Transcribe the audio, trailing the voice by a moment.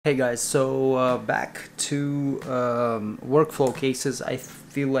Hey guys, so back to workflow cases. I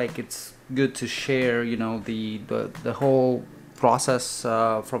feel like it's good to share, the whole process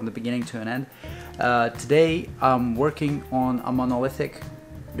from the beginning to an end. Today I'm working on a monolithic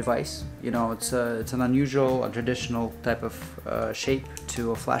device. It's an unusual, traditional type of shape to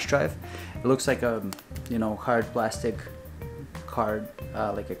a flash drive. It looks like a hard plastic card,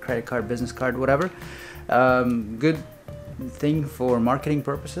 like a credit card, business card, whatever. Good thing for marketing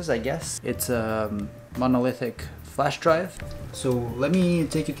purposes, I guess. It's a monolithic flash drive. So let me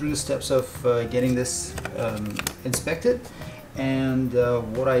take you through the steps of getting this inspected and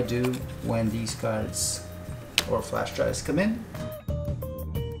what I do when these cards or flash drives come in.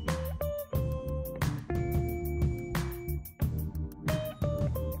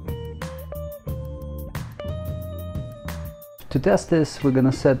 To test this, we're gonna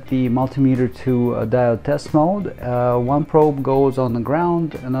set the multimeter to a diode test mode. One probe goes on the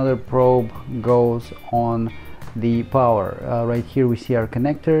ground, another probe goes on the power. Right here we see our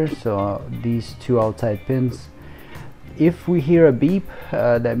connector, so these two outside pins. If we hear a beep,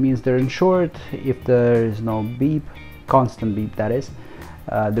 that means they're in short. If there is no beep, constant beep that is,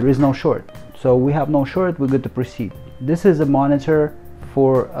 there is no short. So we have no short, we're good to proceed. This is a monitor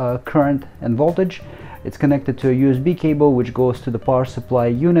for current and voltage. It's connected to a USB cable which goes to the power supply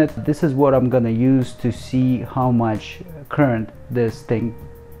unit. This is what I'm gonna use to see how much current this thing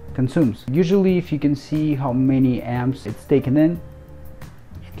consumes. Usually if you can see how many amps it's taken in,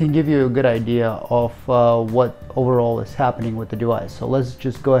 it can give you a good idea of what overall is happening with the device. So let's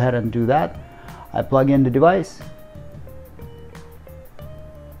just go ahead and do that. I plug in the device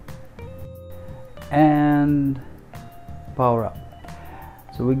and power up.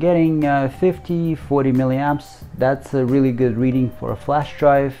 So we're getting 40 milliamps. That's a really good reading for a flash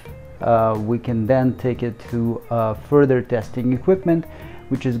drive. We can then take it to further testing equipment,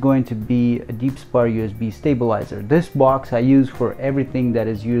 which is going to be a deep spar USB stabilizer. This box I use for everything that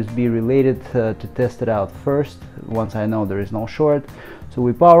is USB related to test it out first, once I know there is no short. So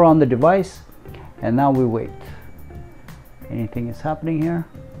we power on the device and now we wait. Anything is happening here?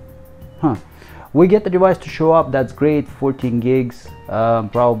 We get the device to show up, that's great. 14 gigs,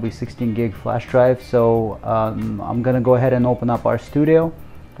 probably 16 gig flash drive. So I'm gonna go ahead and open up RStudio.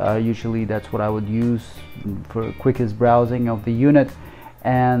 Usually that's what I would use for quickest browsing of the unit,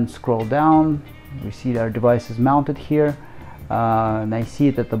 and scroll down. We see our device is mounted here, and I see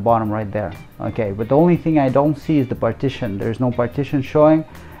it at the bottom right there. Okay, but the only thing I don't see is the partition. There's no partition showing,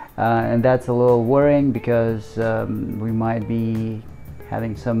 and that's a little worrying because we might be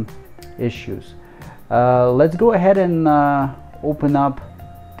having some issues. Let's go ahead and open up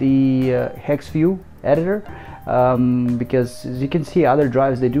the hex view editor, because as you can see, other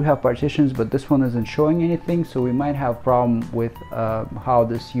drives, they do have partitions, but this one isn't showing anything, so we might have problem with how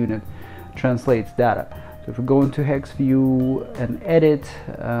this unit translates data. So if we go into hex view and edit,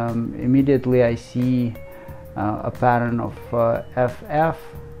 immediately I see a pattern of FF.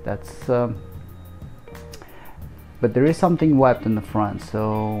 That's but there is something wiped in the front,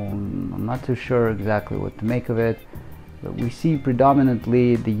 so I'm not too sure exactly what to make of it. But we see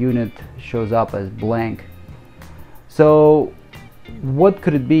predominantly the unit shows up as blank. So what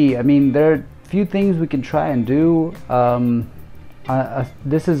could it be? I mean, there are a few things we can try and do.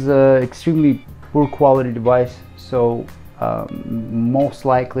 This is an extremely poor quality device, so most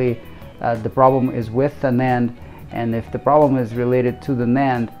likely the problem is with the NAND, and if the problem is related to the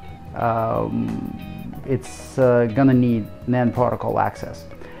NAND, it's gonna need NAND protocol access.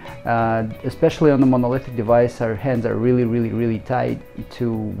 Especially on the monolithic device, our hands are really tight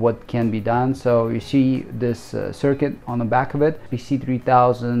to what can be done. So you see this circuit on the back of it,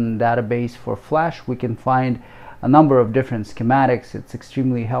 PC3000 database for flash. We can find a number of different schematics. It's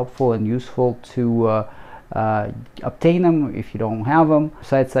extremely helpful and useful to obtain them if you don't have them.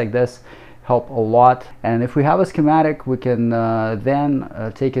 Sites like this help a lot, and if we have a schematic, we can then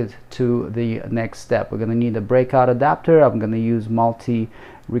take it to the next step. We're going to need a breakout adapter. I'm going to use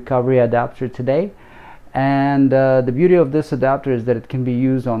multi-recovery adapter today, and the beauty of this adapter is that it can be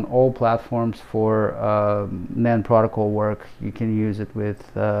used on all platforms for NAND protocol work. You can use it with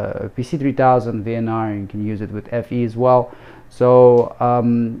PC3000 VNR, and you can use it with FE as well. So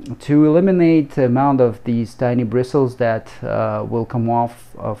to eliminate the amount of these tiny bristles that will come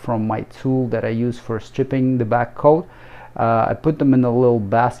off from my tool that I use for stripping the back coat, I put them in a little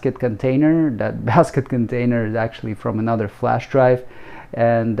basket container. That basket container is actually from another flash drive,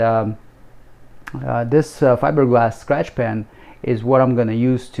 and this fiberglass scratch pen is what I'm going to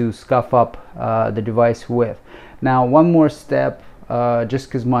use to scuff up the device with. Now, one more step. Just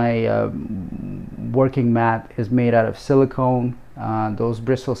because my working mat is made out of silicone, Those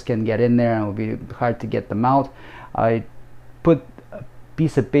bristles can get in there and it will be hard to get them out. I put a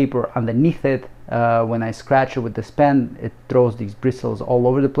piece of paper underneath it. When I scratch it with this pen, it throws these bristles all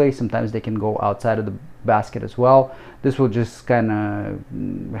over the place. Sometimes they can go outside of the basket as well. This will just kind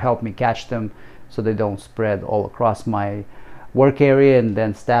of help me catch them so they don't spread all across my work area and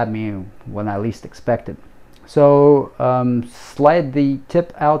then stab me when I least expect it. So slide the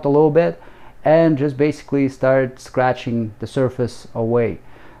tip out a little bit and just basically start scratching the surface away.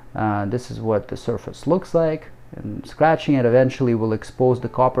 This is what the surface looks like, and scratching it eventually will expose the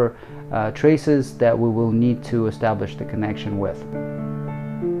copper traces that we will need to establish the connection with.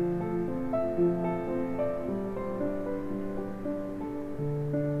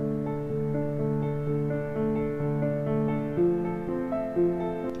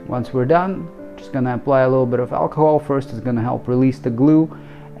 Once we're done, just gonna apply a little bit of alcohol. First, it's gonna help release the glue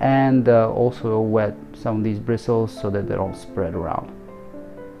and also wet some of these bristles so that they don't spread around.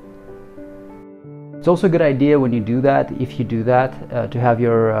 It's also a good idea when you do that, if you do that, to have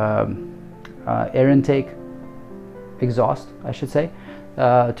your air intake exhaust, I should say,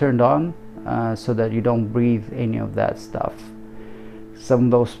 turned on so that you don't breathe any of that stuff. Some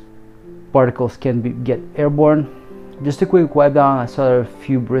of those particles can get airborne. Just a quick wipe down. I saw a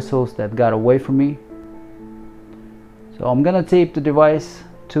few bristles that got away from me. So I'm gonna tape the device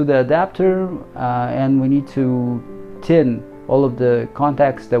to the adapter and we need to tin all of the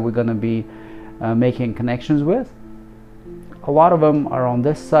contacts that we're gonna be making connections with. A lot of them are on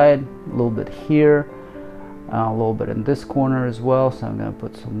this side, a little bit here, a little bit in this corner as well, so I'm gonna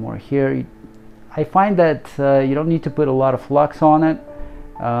put some more here. I find that you don't need to put a lot of flux on it.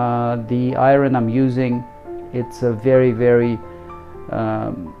 The iron I'm using, it's a very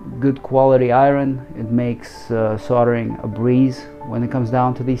good quality iron. It makes soldering a breeze when it comes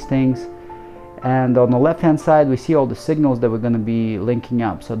down to these things. And on the left hand side we see all the signals that we're going to be linking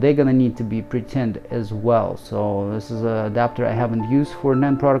up, so they're going to need to be pre-tinned as well. So this is an adapter I haven't used for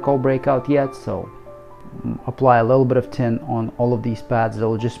NAND protocol breakout yet, so apply a little bit of tin on all of these pads. That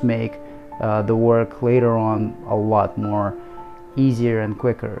will just make the work later on a lot more easier and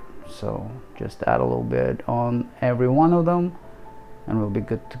quicker. So just add a little bit on every one of them and we'll be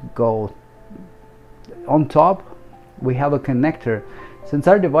good to go. On top we have a connector. Since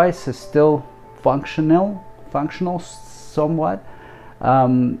our device is still functional somewhat,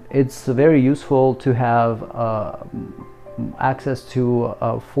 it's very useful to have access to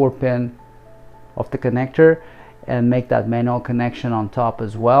a 4-pin of the connector and make that manual connection on top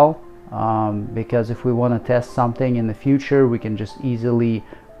as well, because if we want to test something in the future, we can just easily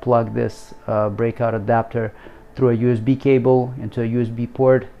plug this breakout adapter through a USB cable into a USB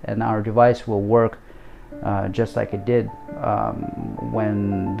port and our device will work just like it did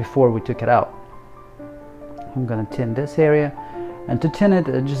before we took it out. I'm gonna tin this area, and to tin it,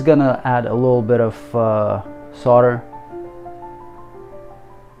 I'm just gonna add a little bit of solder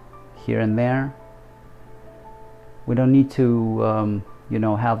here and there. We don't need to you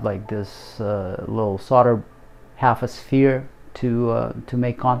know, have like this little solder half a sphere to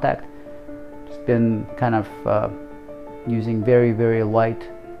make contact. Just been kind of using very light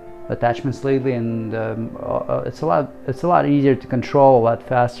attachments lately, and it's a lot easier to control, a lot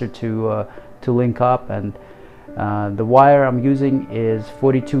faster to link up. And the wire I'm using is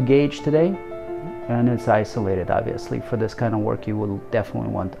 42 gauge today, and it's isolated. Obviously for this kind of work you will definitely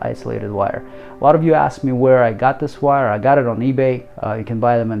want isolated wire. A lot of you ask me where I got this wire. I got it on eBay. You can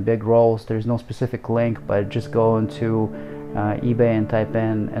buy them in big rolls. There's no specific link, but just go into eBay and type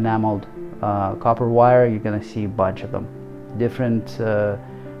in enameled copper wire. You're gonna see a bunch of them, different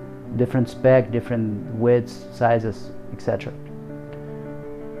spec, different widths, sizes, etc.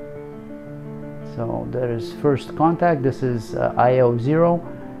 So there is first contact. This is IO0,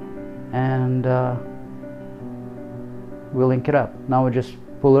 and we'll link it up. Now we just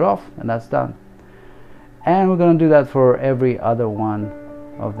pull it off and that's done. And we're going to do that for every other one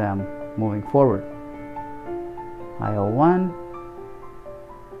of them moving forward. IO1,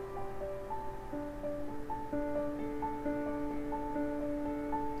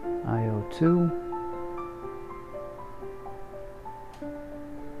 IO2,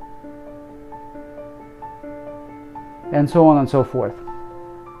 and so on and so forth.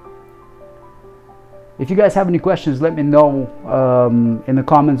 If you guys have any questions, let me know in the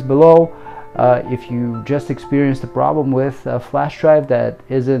comments below. If you just experienced a problem with a flash drive that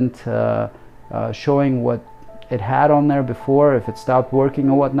isn't showing what it had on there before, if it stopped working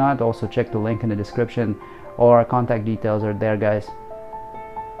or whatnot, also check the link in the description. All our contact details are there, guys.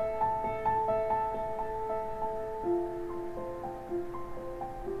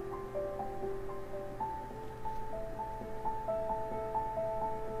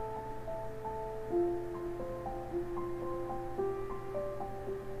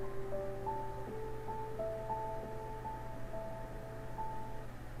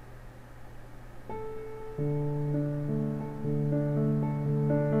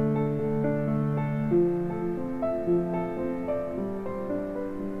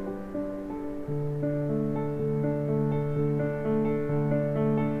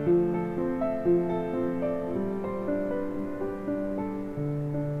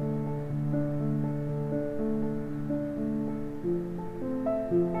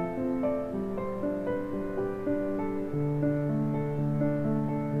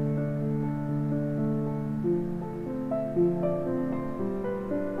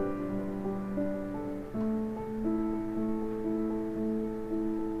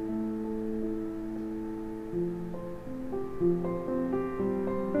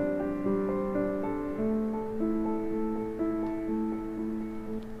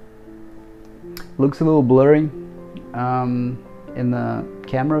 looks a little blurry in the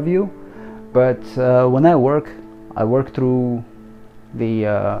camera view, but when I work through the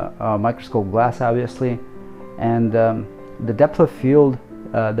microscope glass, obviously, and the depth of field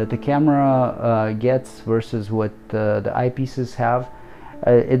that the camera gets versus what the eyepieces have,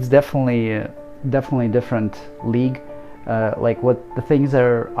 it's definitely different league. Like what the things that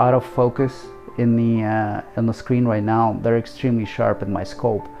are out of focus in the screen right now, they're extremely sharp in my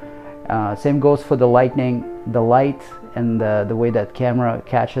scope. Same goes for the lighting. The light and the way that camera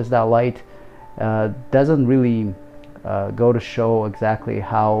catches that light doesn't really go to show exactly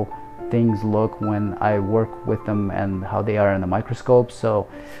how things look when I work with them and how they are in the microscope. So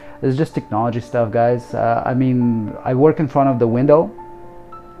it's just technology stuff, guys. I mean, I work in front of the window,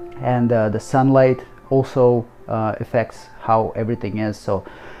 and the sunlight also affects how everything is. So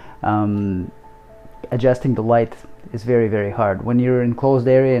adjusting the light is very, very hard. When you're in closed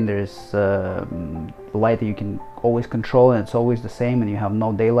area and there's light that you can always control and it's always the same, and you have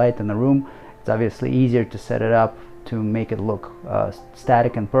no daylight in the room, it's obviously easier to set it up to make it look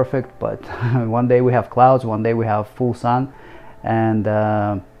static and perfect. But one day we have clouds, one day we have full sun, and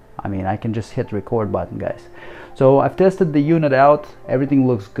I mean, I can just hit record button, guys. So I've tested the unit out, everything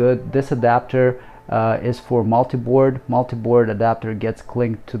looks good. This adapter is for multi-board. Multi-board adapter gets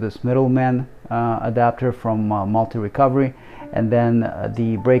linked to this middleman adapter from multi-recovery, and then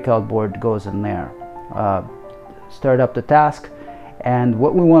the breakout board goes in there. Start up the task, and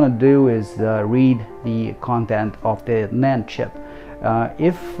what we want to do is read the content of the NAND chip.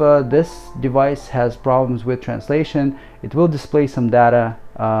 If this device has problems with translation, it will display some data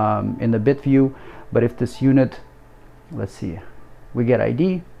in the bit view. But if this unit, let's see, we get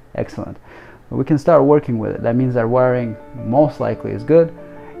ID, excellent. We can start working with it. That means our wiring most likely is good,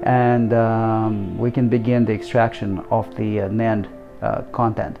 and we can begin the extraction of the NAND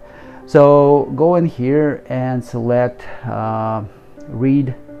content. So go in here and select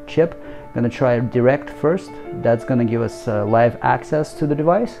read chip. I'm gonna try direct first. That's gonna give us live access to the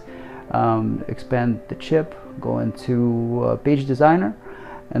device. Expand the chip, go into page designer,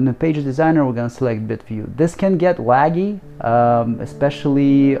 and the page designer we're gonna select bit view. This can get laggy,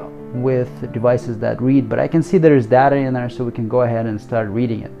 especially with devices that read, but I can see there's data in there, so we can go ahead and start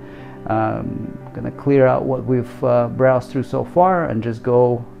reading it. I'm gonna clear out what we've browsed through so far and just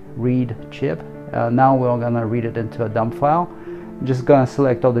go read chip. Now we're gonna read it into a dump file. I'm just gonna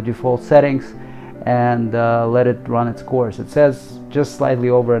select all the default settings and let it run its course. It says just slightly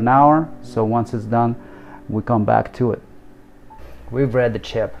over an hour, so once it's done, we come back to it. We've read the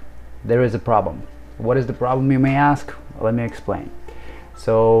chip. There is a problem. What is the problem, you may ask? Let me explain.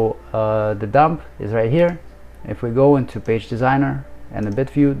 So the dump is right here. If we go into page designer and the bit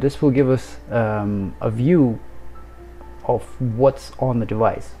view, this will give us a view of what's on the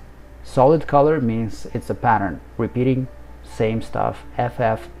device. Solid color means it's a pattern, repeating same stuff.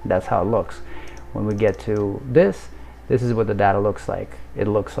 FF, that's how it looks. When we get to this is what the data looks like. It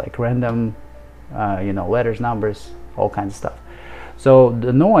looks like random, you know, letters, numbers, all kinds of stuff. So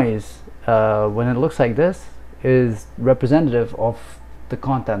the noise, when it looks like this, is representative of the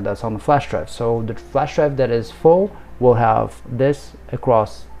content that's on the flash drive. So the flash drive that is full will have this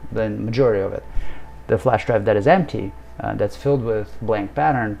across the majority of it. The flash drive that is empty, that's filled with blank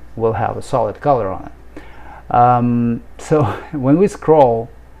pattern, will have a solid color on it. So when we scroll,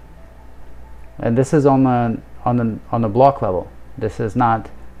 and this is on the block level, this is not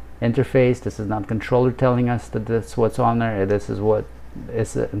interface, this is not controller telling us that this is what's on there, this is what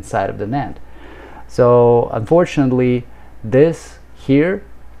is inside of the NAND. So unfortunately, this here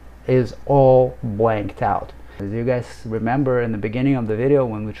is all blanked out. As you guys remember in the beginning of the video,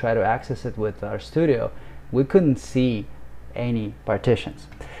 when we try to access it with our studio, we couldn't see any partitions.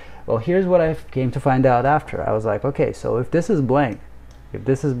 Well, here's what I came to find out after. I was like, okay, so if this is blank,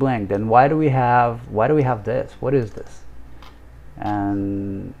 then why do we have this? What is this?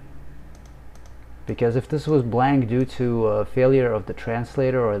 And because if this was blank due to a failure of the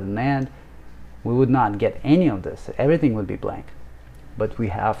translator or the NAND, we would not get any of this. Everything would be blank. But we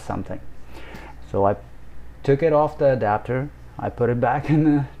have something. So I took it off the adapter, I put it back in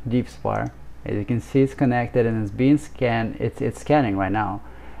the deep spar. As you can see, it's connected and it's being scanned. It's scanning right now.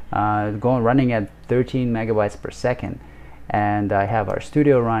 It's running at 13 megabytes per second, and I have our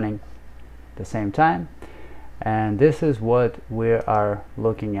studio running at the same time, and this is what we are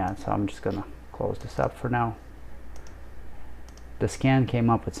looking at. So I'm just gonna close this up for now. The scan came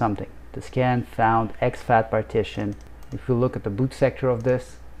up with something. The scan found exFAT partition. If you look at the boot sector of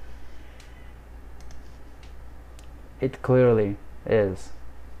this, it clearly is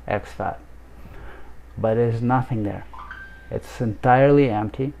exFAT, but there's nothing there. It's entirely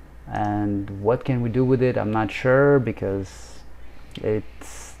empty. and what can we do with it, I'm not sure, because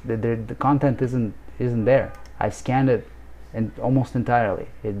it's the content isn't there. I scanned it and almost entirely,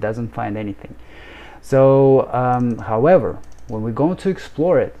 it doesn't find anything. So however, when we go to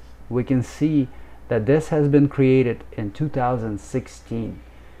explore it, we can see that this has been created in 2016.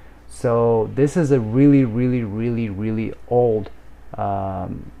 So this is a really old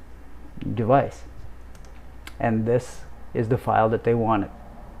device, and this is the file that they wanted.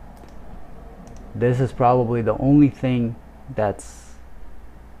 This is probably the only thing that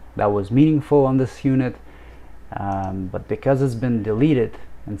was meaningful on this unit, but because it's been deleted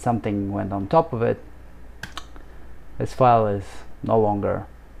and something went on top of it, this file is no longer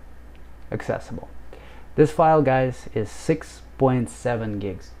accessible. This file, guys, is 6.7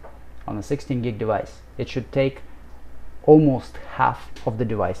 gigs on a 16 gig device. It should take almost half of the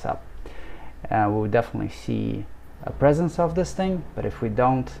device up. We'll definitely see a presence of this thing, but if we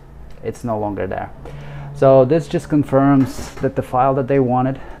don't, it's no longer there. So this just confirms that the file that they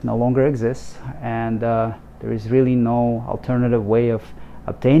wanted no longer exists, and there is really no alternative way of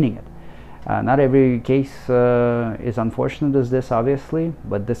obtaining it. Not every case is unfortunate as this, obviously,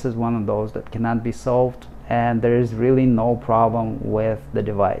 but this is one of those that cannot be solved, and there is really no problem with the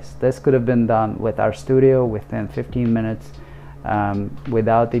device. This could have been done with our studio within 15 minutes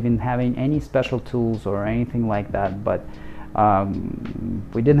without even having any special tools or anything like that, but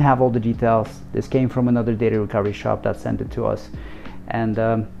we didn't have all the details. This came from another data recovery shop that sent it to us, and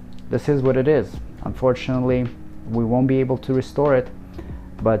this is what it is. Unfortunately, we won't be able to restore it,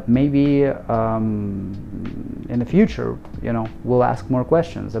 but maybe in the future, you know, we'll ask more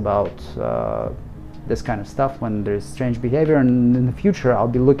questions about this kind of stuff when there's strange behavior, and in the future I'll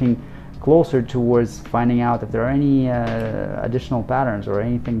be looking closer towards finding out if there are any additional patterns or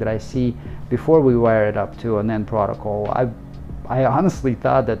anything that I see before we wire it up to an end protocol. I honestly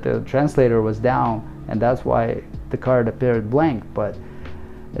thought that the translator was down and that's why the card appeared blank, but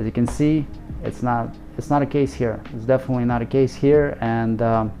as you can see, it's not a case here. It's definitely not a case here, and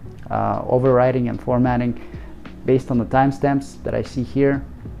overwriting and formatting based on the timestamps that I see here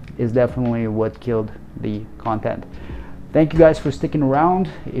is definitely what killed the content. Thank you guys for sticking around.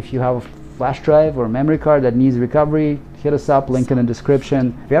 If you have a flash drive or a memory card that needs recovery, hit us up, link in the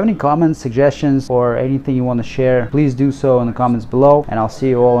description. If you have any comments, suggestions, or anything you want to share, please do so in the comments below, and I'll see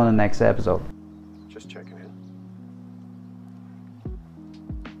you all in the next episode.